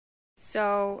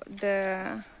So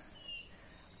the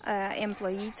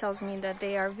employee tells me that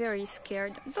they are very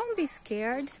scared. Don't be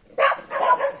scared.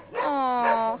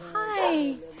 Oh,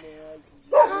 hi.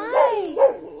 Hi.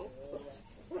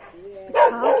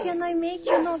 How can I make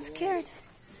you not scared?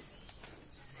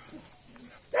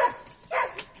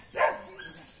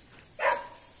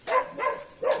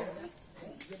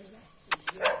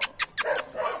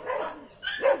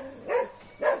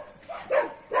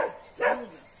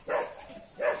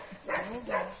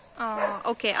 Oh,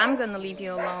 okay, I'm gonna leave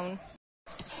you alone.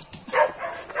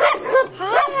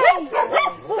 Hi!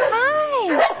 Hi!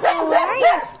 How are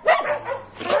you?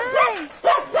 Hi!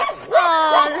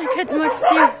 Oh, look at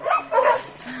Maxim.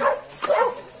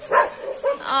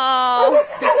 Oh.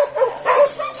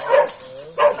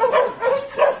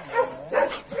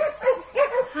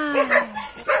 Hi.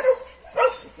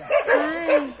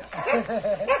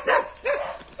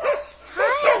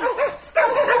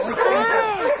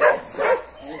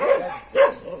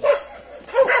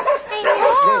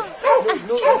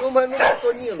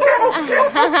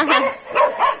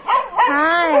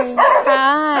 Hi.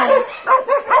 Hi.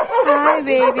 Hi,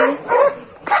 baby.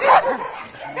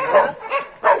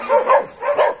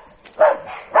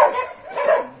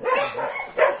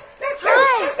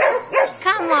 Hi.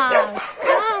 Come on.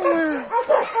 Come on.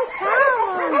 Come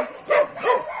on.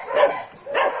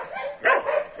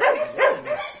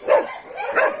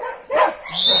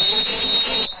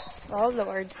 Oh,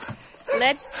 Lord.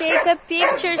 Let's take a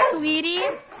picture, sweetie.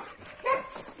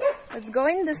 Let's go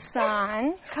in the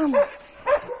sun. Come on.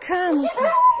 Come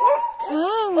to.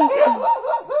 Come to.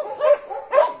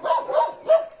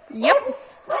 Yep.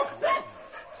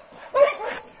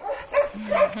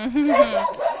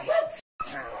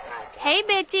 Hey,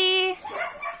 Betty.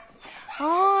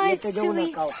 Oh,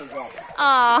 sweet.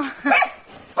 Oh.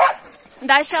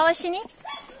 Dai lașini?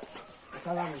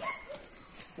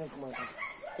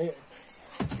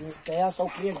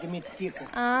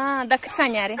 Ah, dar câți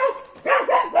ani are?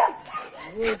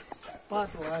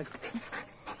 4 ani.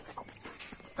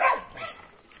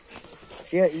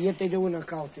 Și iete de una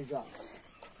caută joacă.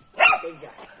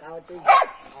 Caută joacă.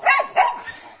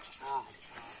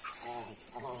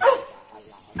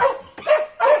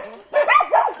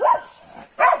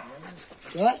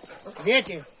 Da?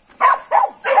 Vete.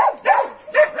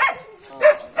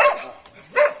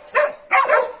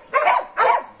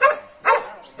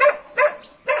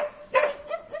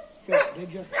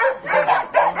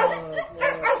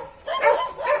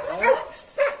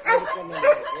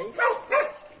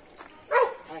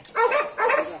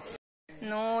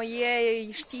 Nu,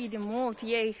 ei știi de mult,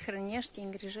 ei hrănește, îi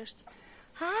îngrijește.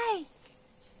 Hai!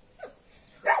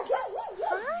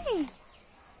 Hai!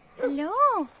 Hello!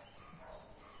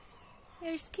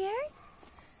 You're scared?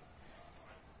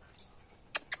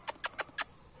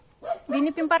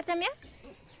 Vine prin partea mea?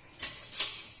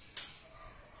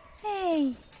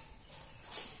 Hey!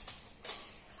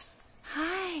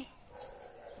 Hi!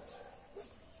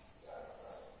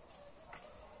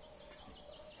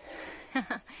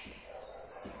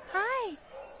 Hi!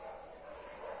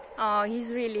 Oh,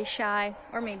 he's really shy.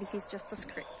 Or maybe he's just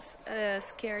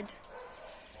scared.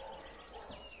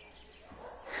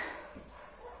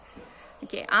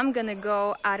 Okay, I'm gonna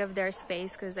go out of their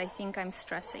space because I think I'm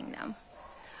stressing them.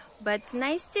 But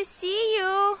nice to see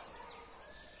you!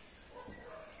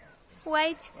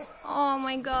 Wait! Oh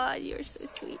my god, you're so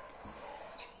sweet.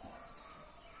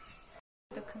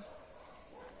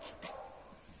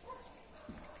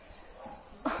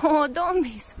 Oh, don't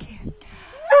be scared.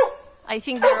 I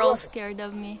think they're all scared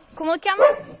of me. Cum îl cheamă?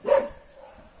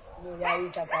 Nu, e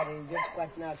aici care îl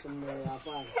scoate nasul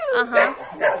afară. Aha.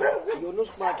 Eu nu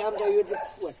scoateam, dar eu zic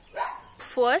fos.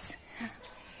 Fos?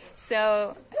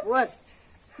 So, Fos.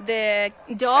 the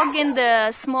dog in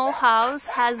the small house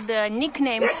has the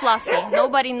nickname Fluffy.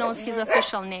 Nobody knows his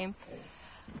official name.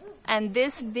 And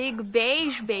this big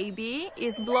beige baby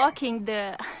is blocking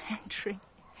the entry.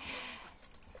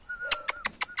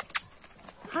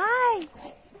 Hi!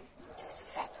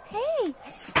 Hey!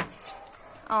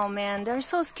 Oh man, they're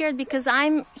so scared because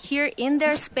I'm here in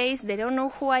their space. They don't know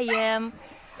who I am.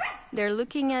 They're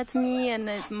looking at me and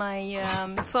at my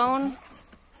phone.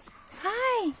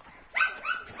 Hi!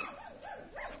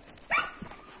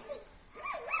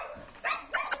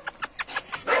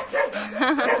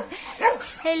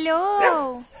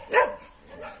 Hello!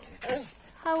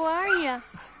 How are you?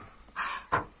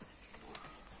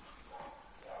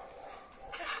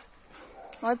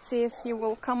 Let's see if he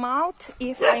will come out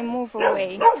if I move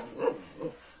away.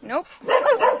 Nope.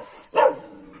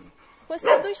 Poți să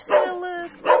te duci să-l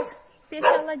scoți pe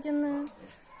ăla din...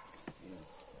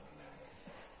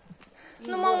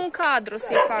 Numai un cadru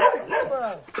să-i fac.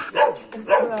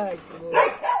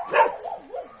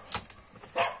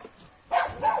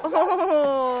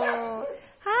 Oh,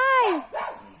 hi.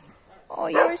 Oh,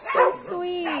 you're so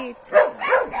sweet.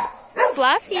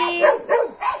 Fluffy.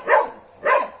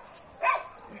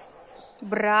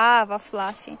 Bravo,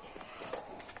 Fluffy.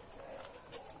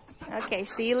 Okay,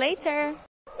 see you later.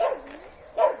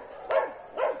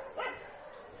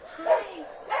 Hi.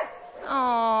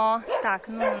 Oh, так,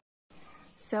 ну.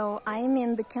 So I'm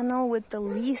in the kennel with the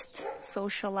least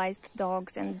socialized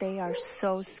dogs, and they are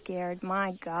so scared.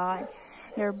 My God.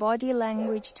 Their body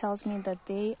language tells me that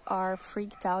they are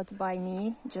freaked out by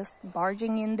me just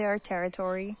barging in their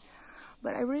territory.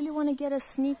 But I really want to get a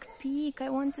sneak peek. I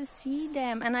want to see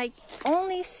them, and I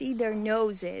only see their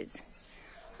noses.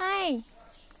 Hi.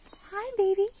 Hi,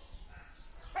 baby.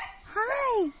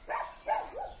 Hi.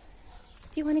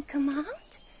 Do you want to come out?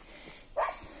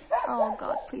 Oh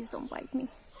God, please don't bite me.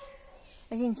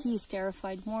 I think he's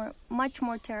terrified, much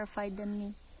more terrified than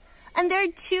me. And there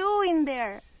are two in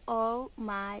there. Oh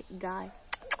my God.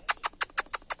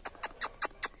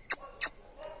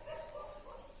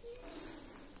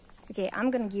 Okay, I'm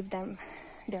gonna give them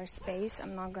their space.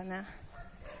 I'm not gonna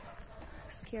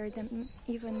scare them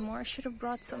even more. I should have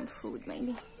brought some food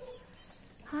maybe.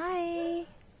 Hi.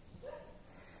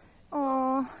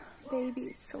 Oh, baby,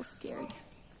 it's so scared.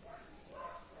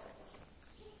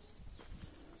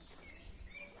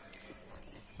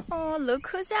 Oh, look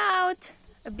who's out.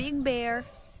 A big bear.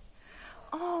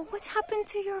 Oh, what happened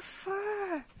to your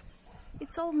fur?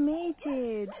 It's all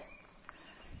mated.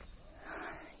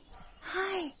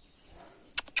 Hi.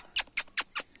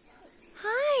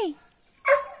 Hi.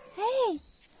 Hey.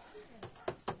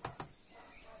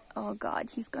 Oh God,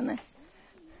 he is going to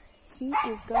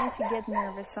get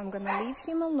nervous, so I'm gonna leave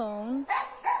him alone.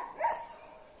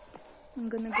 I'm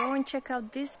gonna go and check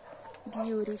out this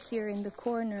beauty here in the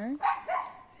corner.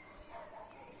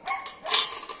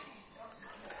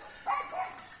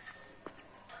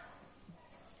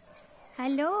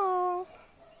 Hello.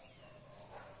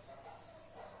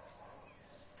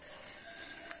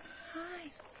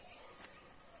 Hi.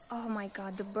 Oh my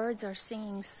God, the birds are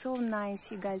singing so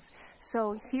nice, you guys.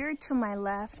 So here to my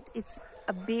left, it's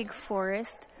a big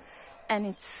forest, and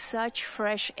it's such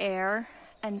fresh air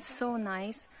and so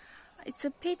nice. It's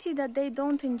a pity that they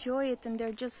don't enjoy it and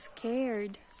they're just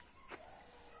scared.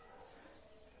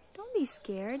 Don't be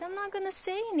scared. I'm not gonna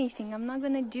say anything. I'm not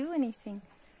gonna do anything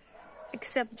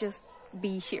except just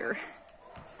be here.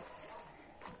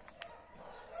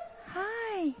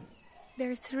 Hi.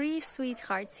 There are 3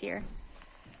 sweethearts here.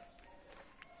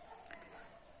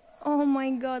 Oh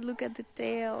my God, look at the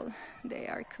tail. They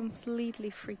are completely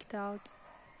freaked out.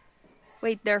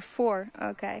 Wait, there are 4.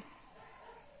 Okay.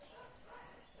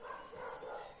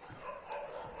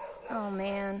 Oh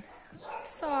man.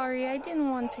 Sorry, I didn't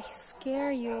want to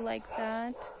scare you like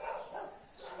that.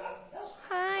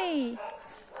 Hi.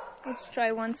 Let's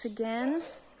try once again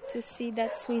to see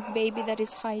that sweet baby that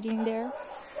is hiding there.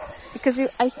 Because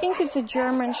I think it's a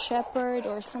German Shepherd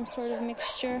or some sort of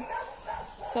mixture.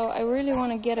 So I really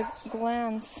want to get a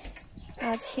glance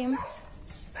at him.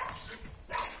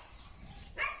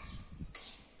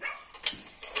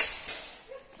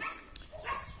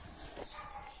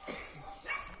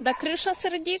 Da крыша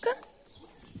сердика?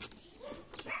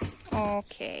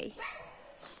 Okay.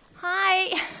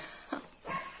 Hi.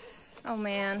 Oh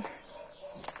man.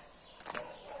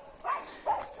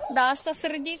 Da asta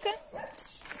sărdică?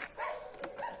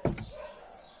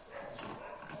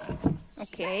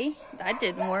 Okay, that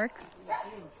didn't work.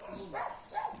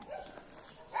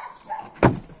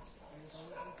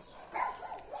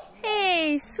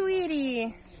 Hey,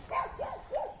 sweetie.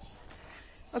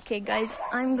 Okay, guys,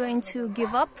 I'm going to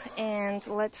give up and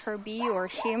let her be, or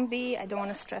him be. I don't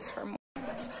want to stress her more.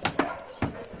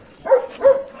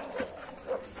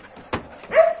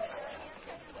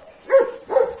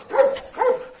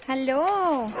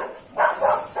 Hello.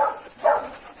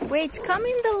 Wait, come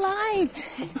in the light.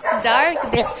 It's dark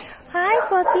there. Hi,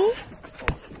 puppy.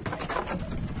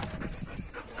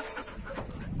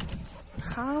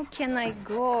 How can I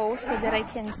go so that I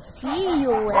can see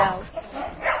you well?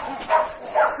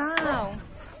 How?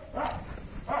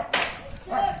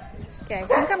 Okay, I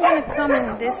think I'm gonna come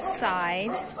in this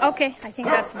side. Okay, I think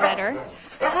that's better.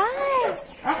 Hi,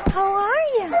 how are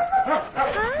you?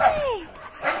 Hi,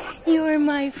 you are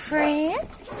my friend.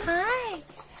 Hi.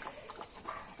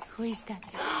 Who is that?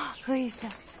 Who is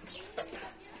that?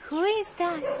 Who is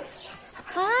that?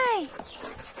 Hi.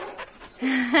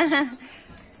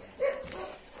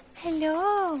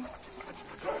 Hello.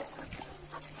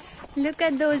 Look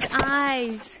at those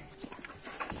eyes.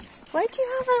 Why do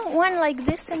you have one like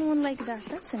this and one like that?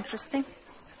 That's interesting.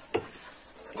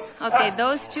 Okay,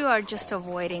 those two are just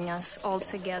avoiding us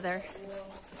altogether.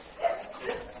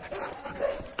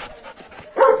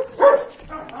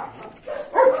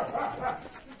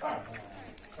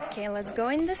 Okay, let's go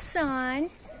in the sun.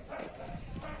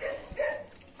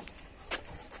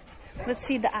 Let's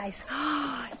see the eyes.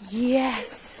 Oh,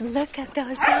 yes, look at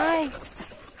those eyes.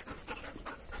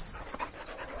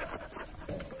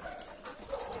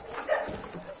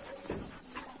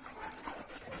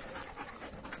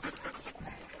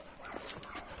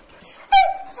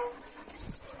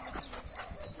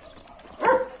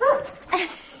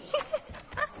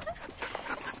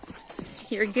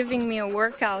 You're giving me a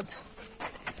workout.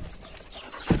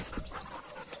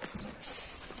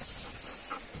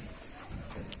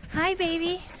 Hi,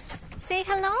 baby. Say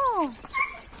hello.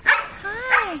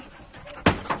 Hi.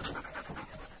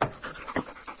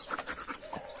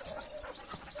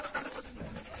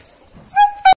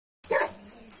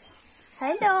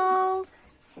 Hello.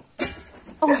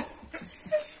 Oh,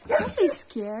 don't be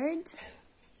scared.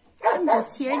 I'm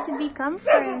just here to become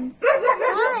friends.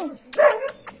 Hi.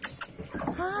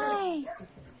 Hi.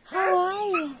 How are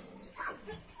you?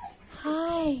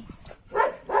 Hi.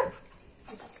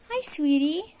 Hi,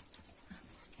 sweetie.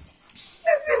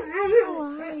 How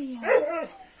are you?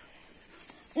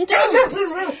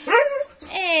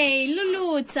 Hey,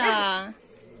 Luluta.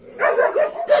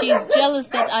 She's jealous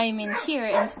that I'm in here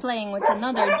and playing with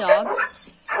another dog.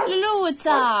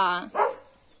 Luluta.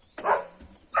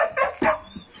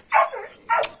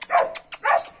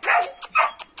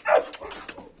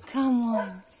 Come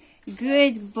on.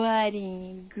 Good,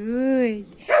 buddy. Good.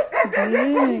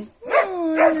 Good.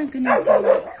 Oh, I'm not gonna do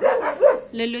it.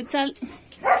 Luluta.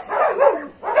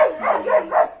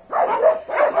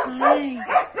 Hi.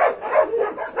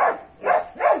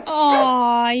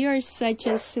 Oh, you're such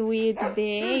a sweet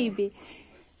baby.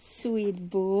 Sweet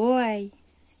boy.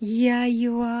 Yeah,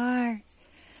 you are.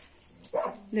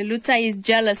 Luluta is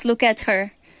jealous. Look at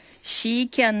her. She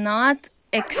cannot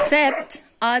accept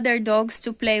other dogs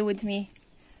to play with me.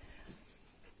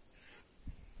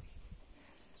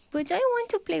 But I want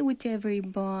to play with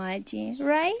everybody,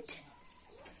 right?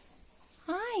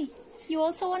 Hi. You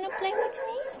also want to play with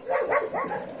me?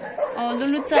 Oh,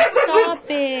 Luluta, stop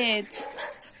it.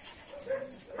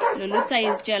 Luluta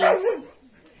is jealous.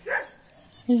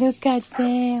 Look at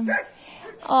them.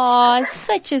 Oh,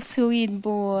 such a sweet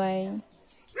boy.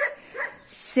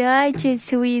 Such a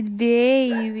sweet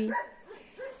baby.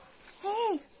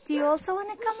 Hey, do you also want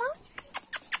to come out?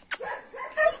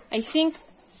 I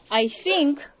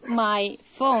think my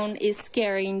phone is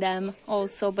scaring them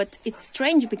also, but it's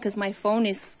strange because my phone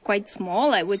is quite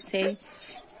small, I would say.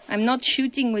 I'm not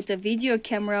shooting with a video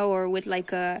camera or with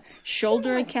like a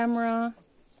shoulder camera.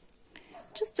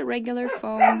 Just a regular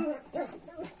phone.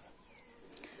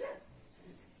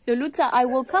 Luluta, I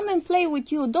will come and play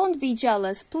with you. Don't be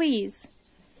jealous, please.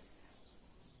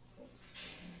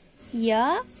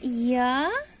 Yeah,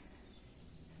 yeah.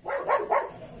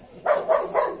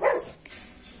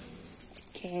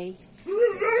 Okay.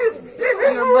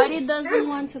 Your buddy doesn't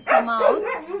want to come out,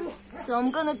 so I'm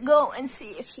gonna go and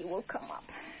see if he will come up.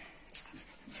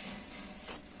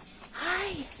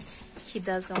 Hi. He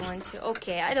doesn't want to.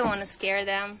 Okay, I don't want to scare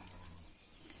them.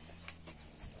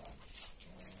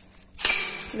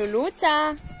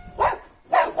 Luluta.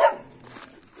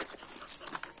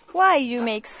 Why you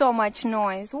make so much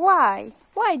noise? Why?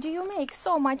 Why do you make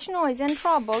so much noise and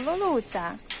trouble,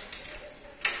 Luluta?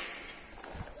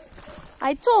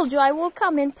 I told you I will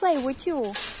come and play with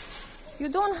you. You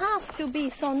don't have to be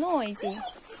so noisy.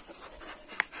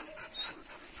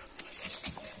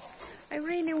 I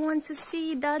really want to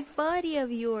see that body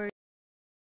of yours.